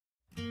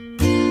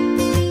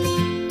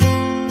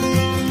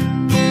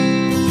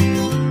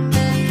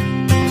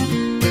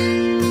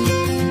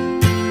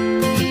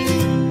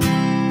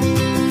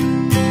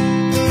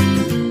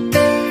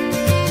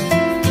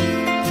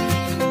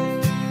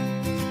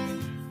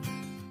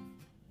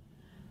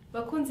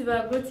Bakunzi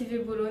ba Go TV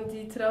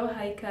Burundi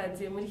turabahaye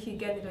ikaze muri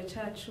kiganiro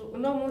cacu.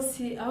 Uno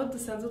munsi aho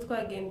dusanzwe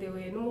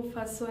twagendewe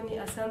n'umupfasoni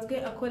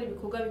asanzwe akora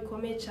ibikorwa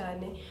bikomeye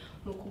cyane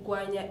mu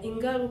kugwanya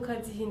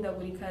ingaruka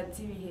zihindagurika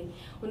z'ibihe.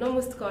 Uno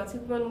munsi twaba turi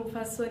kumwe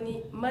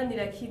n'umupfasoni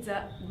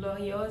Manirakiza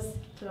Gloriose.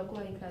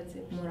 Turaguhaye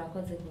ikaze.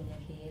 Murakoze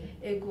kunyakira.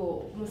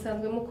 Ego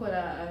musanzwe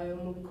mukora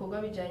mu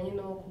bikorwa bijanye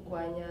no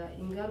kugwanya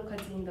ingaruka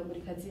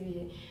zihindagurika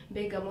z'ibihe.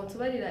 Mbega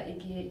mutubarira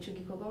igihe ico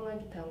gikorwa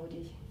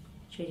mwagitanguriye?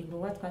 Ico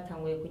gikorwa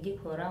twatanguye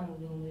kugikora mu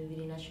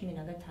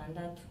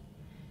 2016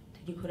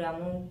 tugikorera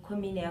mu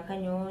komine ya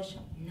Kanyosha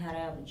intara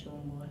ya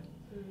Bujumbura.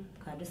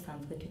 Kandi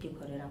dusanzwe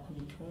tugikorera ku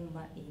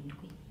mitumba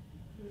 7.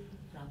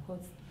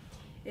 Murakoze.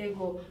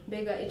 Ego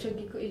mbega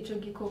ico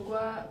gikorwa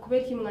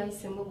kubera ki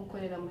mwahisemo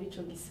gukorera muri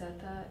ico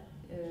gisata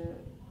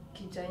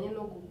kijanye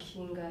no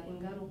gukinga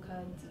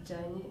ingaruka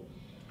zijanye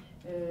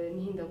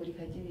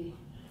n'ihindagurika ry'ibihe?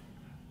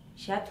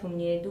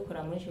 Shatumye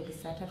dukora muri ico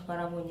gisata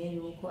twarabonye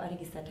yuko ari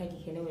gisata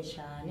gikenewe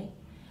cyane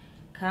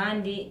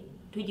kandi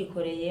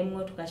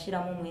tugikoreyemwo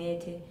tugashiramo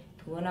umwete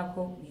tubona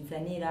ko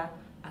bizanira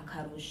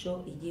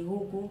akarusho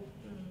igihugu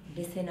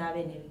ndetse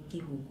n'abene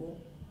igihugu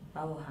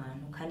baho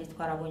hantu kandi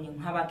twarabonye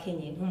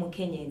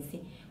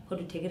nk'umukenyezi ko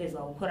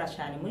dutegerezwa gukora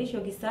cyane muri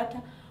ico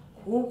gisata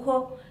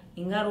kuko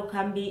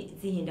ingaruka mbi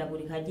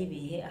zihindagurika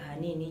ry'ibihe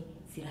ahanini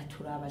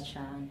ziraturaba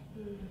cyane.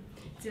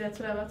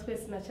 Ziraturaba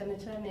twese na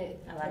cyane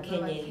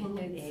abakenyezi.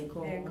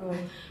 Ego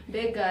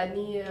mbega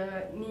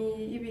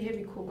ni ibihe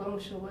bikorwa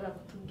mushobora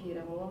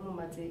kutubwira muba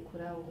mumaze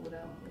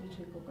kurangura muri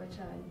ico gikorwa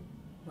cyane?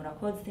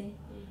 Murakoze.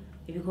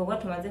 Ibikorwa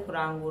tumaze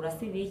kurangura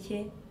si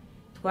bike,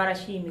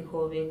 twarashiye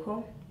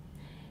imikobeko,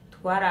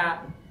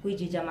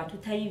 twaragwijije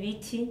amatuta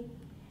y'ibiti,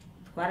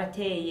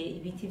 twarateye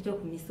ibiti byo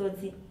ku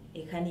misozi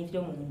eka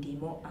n'ivyo mu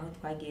ndimo aho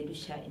twagiye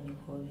dusha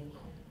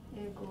imikobeko.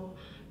 Ego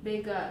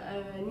mbega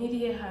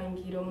nirihe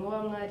hangiro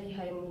muba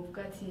mwarihaye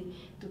muvuga ati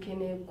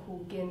dukeneye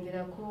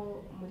kugendera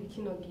ko muri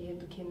kino gihe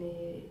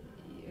dukeneye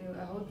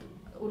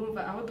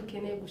aho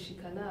dukeneye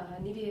gushikana aha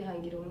nirihe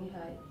hangiro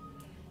mwihaye?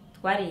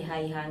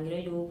 Twarihaye ihangiro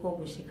yuko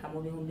gushika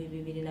mu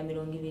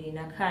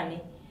 2024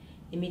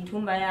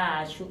 imitumba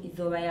yacu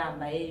izoba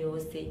yambaye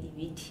yose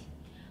ibiti,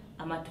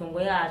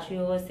 amatungo yacu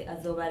yose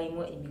azoba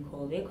arimo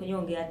imikobeko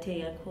yongeye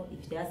ateye ko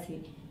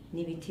ivyatsi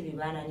n'ibiti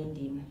bibana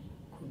n'indimo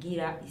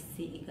kugira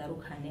isi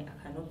igarukane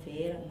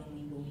akanovera no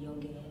mwimbu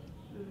wiyongera.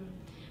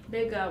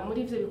 Mbega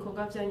muri ivyo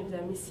bikorwa byanyu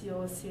vya misi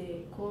yose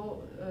ko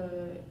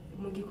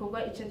mu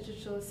gikorwa ico ari cyo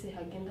cyose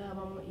hagenda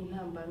habamo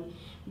intambamyi,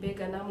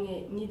 mbega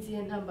namwe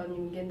n'izihe ntambamyi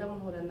mugenda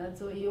muhura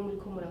nazo iyo muri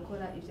ko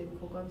murakora ivyo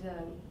bikorwa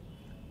byanyu?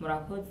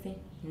 Murakoze.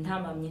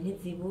 Intambamyi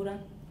ntizibura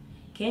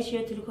kenshi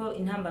iyo turiko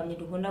intambamyi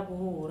dukunda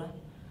guhura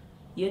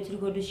iyo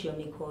turiko dushiyo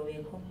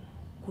mikobeko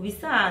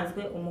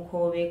kubisanzwe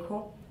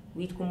umukobeko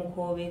witwa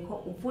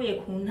umukobeko uvuye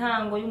ku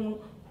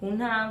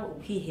ntango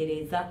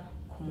ukihereza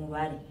ku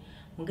mubare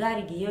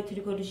mugari gihe iyo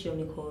turiko dushiyo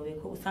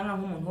mikobeko usanga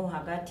nk'umuntu wo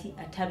hagati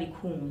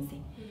atabikunze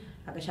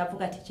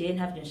agashavuga ati je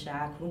ntavyo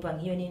nshaka urumva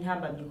nk'iyo ni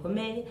intambamyi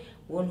ikomeye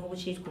uwo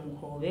ntubucitwa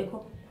umukobeko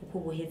kuko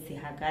ubuheze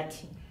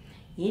hagati.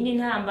 Yindi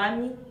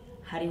ntambamyi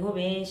hariho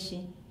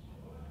benshi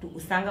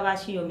usanga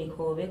bashiyo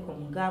mikobeko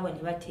mugabo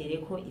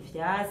ntibatereko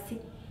ivyatsi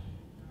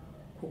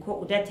kuko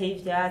udateye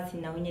ivyatsi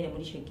naho nyene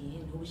muri ico gihe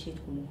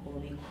ntubucitwa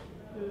umukobeko.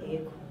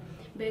 Yego.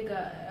 Mbega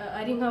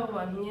ari nk'abo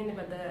bantu nyene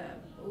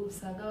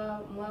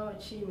usanga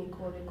mwabaciye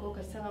imikobeko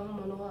ugasanga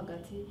nk'umuntu wo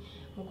hagati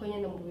nkuko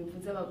nyene mu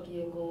bivuze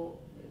babwiye ngo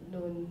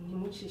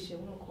ntimucishe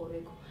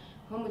umukobeko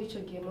nko muri ico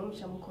gihe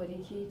muca mukora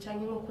iki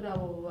canke nko kuri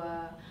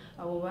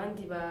abo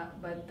bandi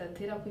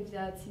badatera ko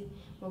ivyatsi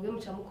mubwe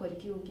muca mukora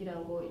iki kugira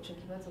ngo ico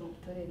kibazo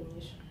mugitorere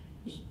inyishu?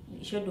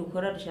 Ico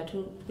dukora dusha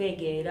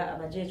twegera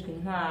abajejwe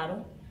intwaro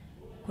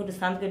ko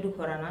dusanzwe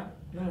dukorana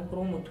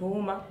n'umukuru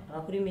w'umutumba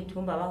abakuru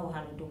b'imitumba baho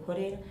hantu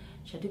dukorera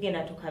dusha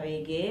tugenda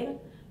tukabegera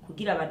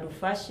kugira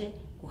badufashe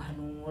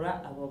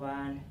guhanura abo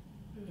bantu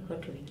niko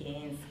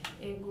tubigenza.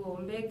 Ego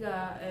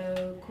mbega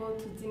ko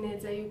tuzi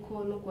neza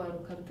yuko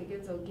n'ugwaruka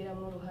rutegereza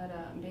kugiramo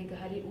uruhara, mbega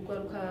hari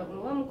ugwaruka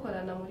muba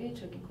mukorana muri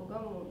ico gikorwa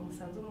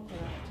musanzwe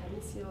mukora cyane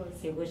isi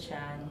yose? Yego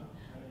cyane.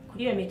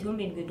 Kuri iyo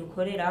mitumba 7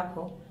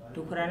 dukorerako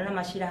dukorana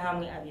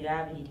n'amashirahamwe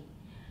 2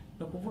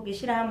 no kuvuga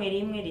ishirahamwe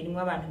rimwe ririmo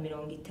abantu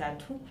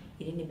 30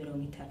 irindi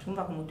 30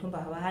 umva ku mutumba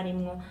haba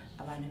harimo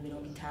abantu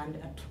 60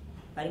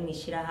 bari mu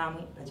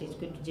ishirahamwe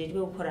bajejwe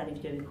gukorana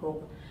ivyo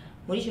bikorwa.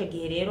 Muri ico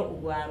gihe rero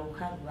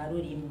ugwaruka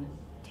barurimo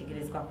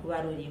tegerezwa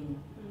kuba rurimo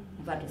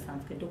umva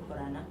dusanzwe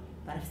dukorana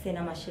barafise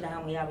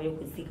n'amashirahamwe yabo yo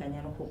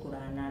kuziganya no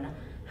kuguranana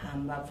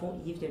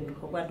hambavu y'ivyo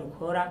bikorwa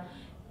dukora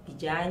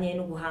bijanye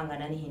no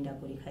guhangana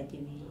n'ihindagurika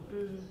ry'ibihe.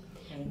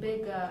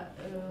 Mbega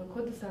ko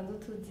dusanzwe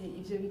tuzi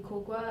ivyo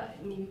bikorwa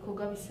ni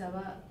ibikorwa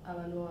bisaba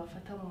abantu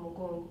babafata mu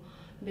mugongo,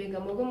 mbega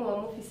mugo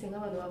muba mufise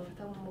nk'abantu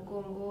babafata mu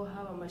mugongo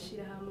haba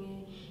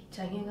amashirahamwe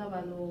canke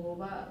nk'abantu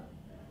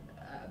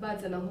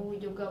bazana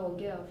nk'uburyo bwabo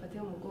bwira bafate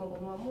mu mugongo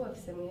muba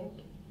mubafise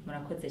mwebwe?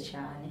 Murakoze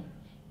cyane.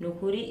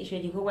 Nukuri ico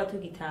gikorwa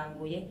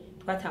tugitanguye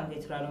twatanguye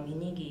turaronka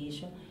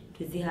inyigisho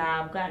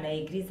tuzihabwa na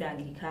Eglise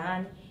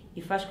Anglikane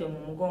ifashwe mu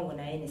mugongo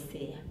na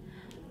NCA.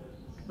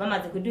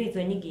 bamaze kuduha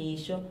izo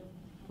nyigisho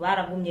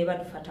baragumye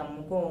badufata mu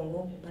mugongo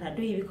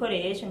baraduha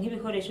ibikoresho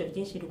nk'ibikoresho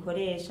byinshi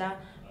dukoresha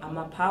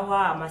amapawa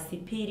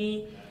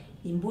amasipiri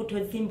imbuto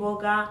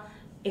z'imboga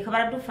eka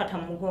baradufata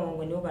mu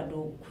mugongo nibo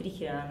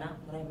badukurikirana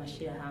muri ayo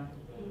mashirahamwe.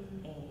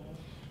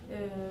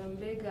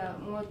 Mbega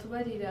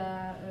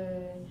mwotubarira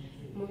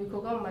mu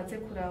bikorwa mumaze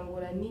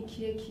kurangura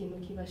n'ikihe kintu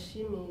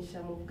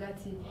kibashimisha mu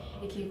bwati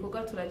iki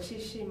gikorwa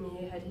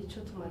turacishimiye hari ico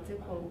tumaze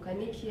kunguka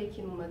n'ikihe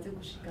kintu mumaze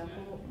gushikako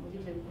muri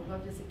ivyo bikorwa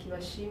byose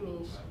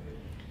kibashimisha?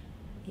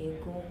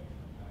 Yego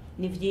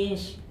ni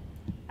vyinshi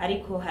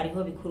ariko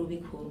hariho bikuru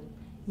bikuru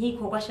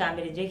n'igikorwa ca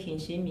mbere je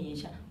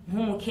kinshimisha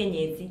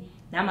nk'umukenyezi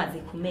namaze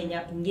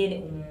kumenya ingene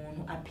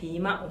umuntu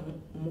apima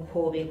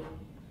umukobeko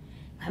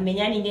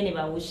nkamenya n'ingene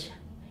bawusha.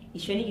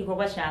 Isho ni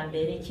igikorwa ca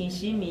mbere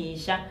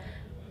kinshimisha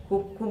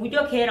ku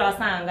buryo kera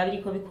wasanga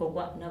biriko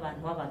bikorwa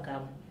n'abantu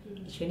b'abagabo.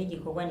 Isho ni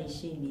igikorwa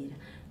nishimira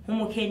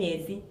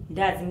nk'umukenyezi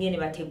ndazi ingene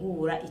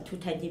bategura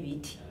ituta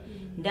ry'ibiti,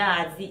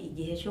 ndazi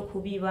igihe cyo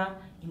kubiba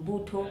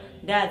imbuto,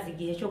 ndazi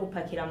igihe cyo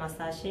gupakira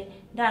amasashe,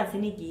 ndazi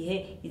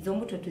n'igihe izo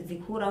mbuto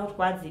tuzikuraho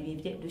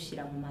twazibivye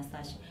dushira mu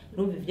masashe.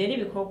 Urumva ivyo ni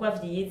ibikorwa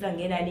vyiza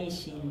ngena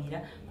nishimira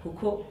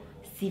kuko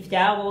si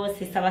vya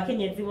bose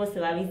abakenyezi bose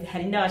babizi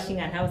hari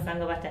n'abashinga ntawe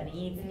usanga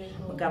batabizi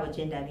mugabo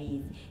je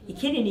ndabizi.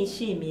 Ikindi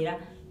nishimira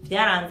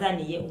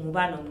vyaranzaniye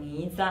umubano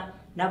mwiza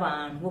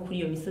n'abantu bo kuri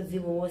iyo misozi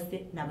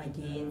bose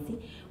n'abagenzi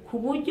ku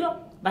buryo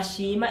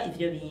bashima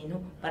ivyo bintu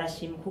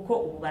barashima kuko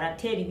ubu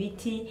baratera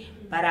ibiti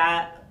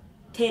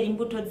baratera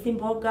imbuto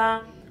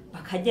z'imboga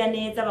bakarya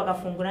neza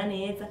bagafungura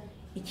neza.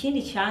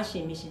 Ikindi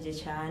cyanshimishije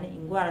cyane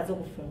ingwara zo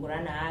gufungura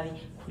nabi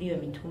kuri iyo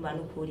mitumba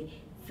n'ukuri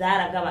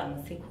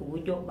zaragabanutse ku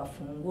buryo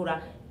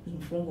bafungura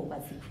imfungurwa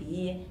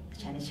zikwiye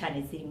cyane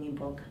cyane zirimo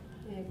imboga.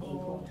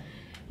 Yego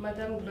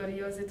Madame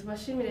Gloriose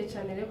tubashimire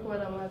cyane rero kuba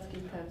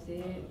namwatwitavye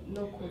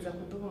no kuza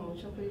kuduha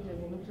umuco kuri ibyo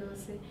bintu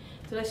byose.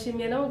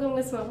 Turashimiye nabo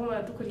mwese bava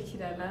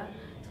muradukurikirana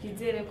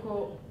twizere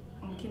ko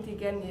mu kindi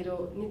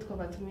ganiro nitwa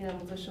batumira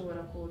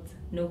muzoshobora kuza.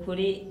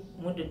 Nukuri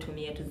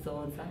mudutumiye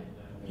tuzoza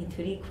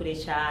ntituri kure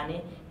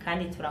cyane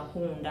kandi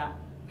turakunda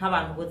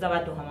nk'abantu boza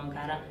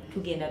baduhamagara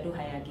tugenda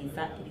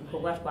duhayagiza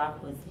ibikorwa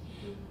twakoze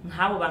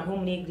nk'abo bantu bo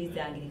muri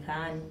Eglise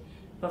Anglikani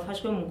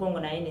bafashwe mu mugongo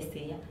na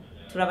NSA.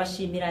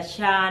 Turabashimira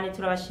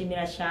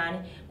cyane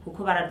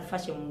kuko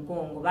baradufashe mu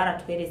mugongo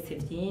baratweretse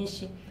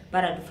byinshi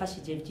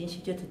baradufashije byinshi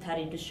byo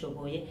tutari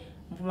dushoboye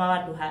mvuma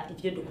baduha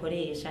ibyo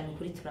dukoresha ni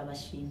kuri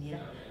turabashimira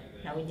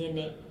nawe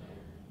nyene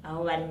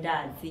aho bari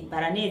ndazi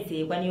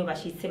baranezerwa niyo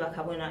bashitse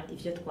bakabona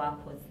ivyo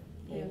twakoze.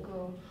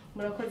 Yego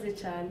murakoze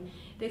cyane.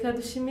 Reka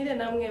dushimire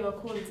namwe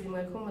bakunzi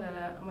mwariko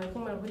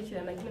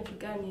murakurikirana kino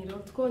kiganiro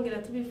twongera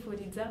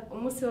tubifuriza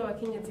umunsi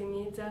w'abakenyezi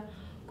mwiza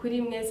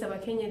kuri mwese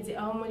abakenyezi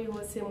aho muri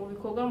hose mu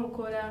bikorwa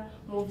mukora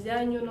mu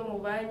byanyu no mu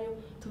banyu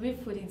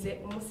tubifurize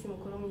umunsi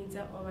mukuru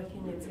mwiza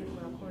w'abakenyezi.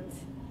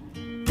 Murakoze.